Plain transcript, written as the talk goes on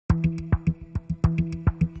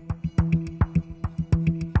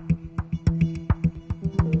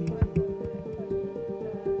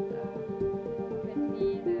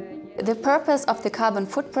The purpose of the Carbon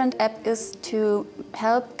Footprint app is to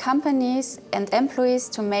help companies and employees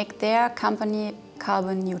to make their company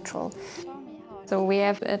carbon neutral. So we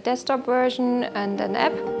have a desktop version and an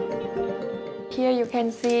app. Here you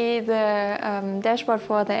can see the dashboard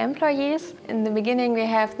for the employees. In the beginning we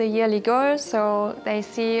have the yearly goals, so they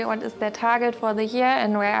see what is their target for the year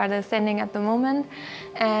and where are they standing at the moment.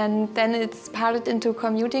 And then it's parted into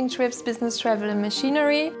commuting trips, business travel and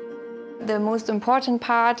machinery. The most important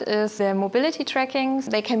part is the mobility tracking.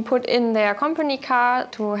 They can put in their company car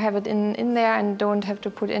to have it in there and don't have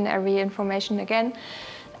to put in every information again.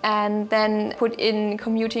 And then put in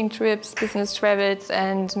commuting trips, business travels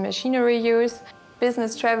and machinery use.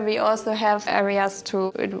 Business travel, we also have areas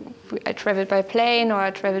to, I traveled by plane or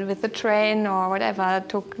I traveled with the train or whatever, I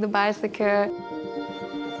took the bicycle.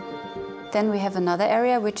 Then we have another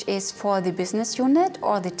area which is for the business unit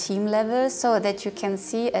or the team level, so that you can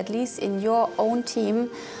see, at least in your own team,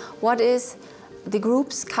 what is the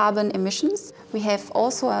group's carbon emissions. We have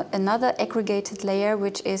also another aggregated layer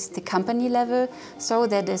which is the company level, so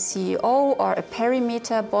that a CEO or a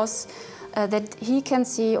perimeter boss that he can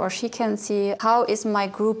see or she can see how is my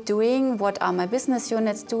group doing, what are my business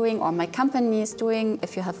units doing or my companies doing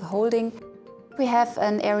if you have a holding. We have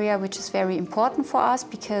an area which is very important for us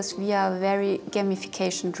because we are very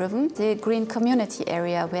gamification driven. The green community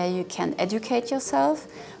area where you can educate yourself,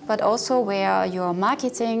 but also where your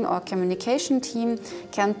marketing or communication team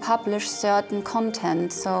can publish certain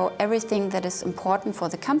content. So everything that is important for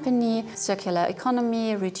the company, circular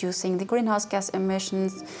economy, reducing the greenhouse gas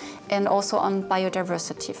emissions, and also on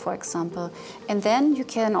biodiversity, for example. And then you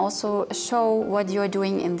can also show what you're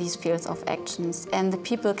doing in these fields of actions, and the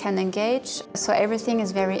people can engage. So everything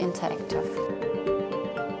is very interactive.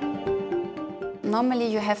 Normally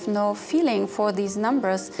you have no feeling for these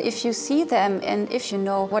numbers. If you see them and if you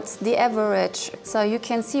know what's the average, so you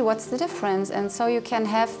can see what's the difference, and so you can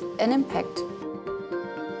have an impact.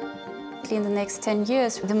 In the next 10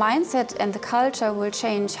 years, the mindset and the culture will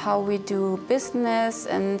change how we do business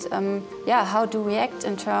and how do we act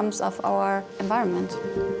in terms of our environment.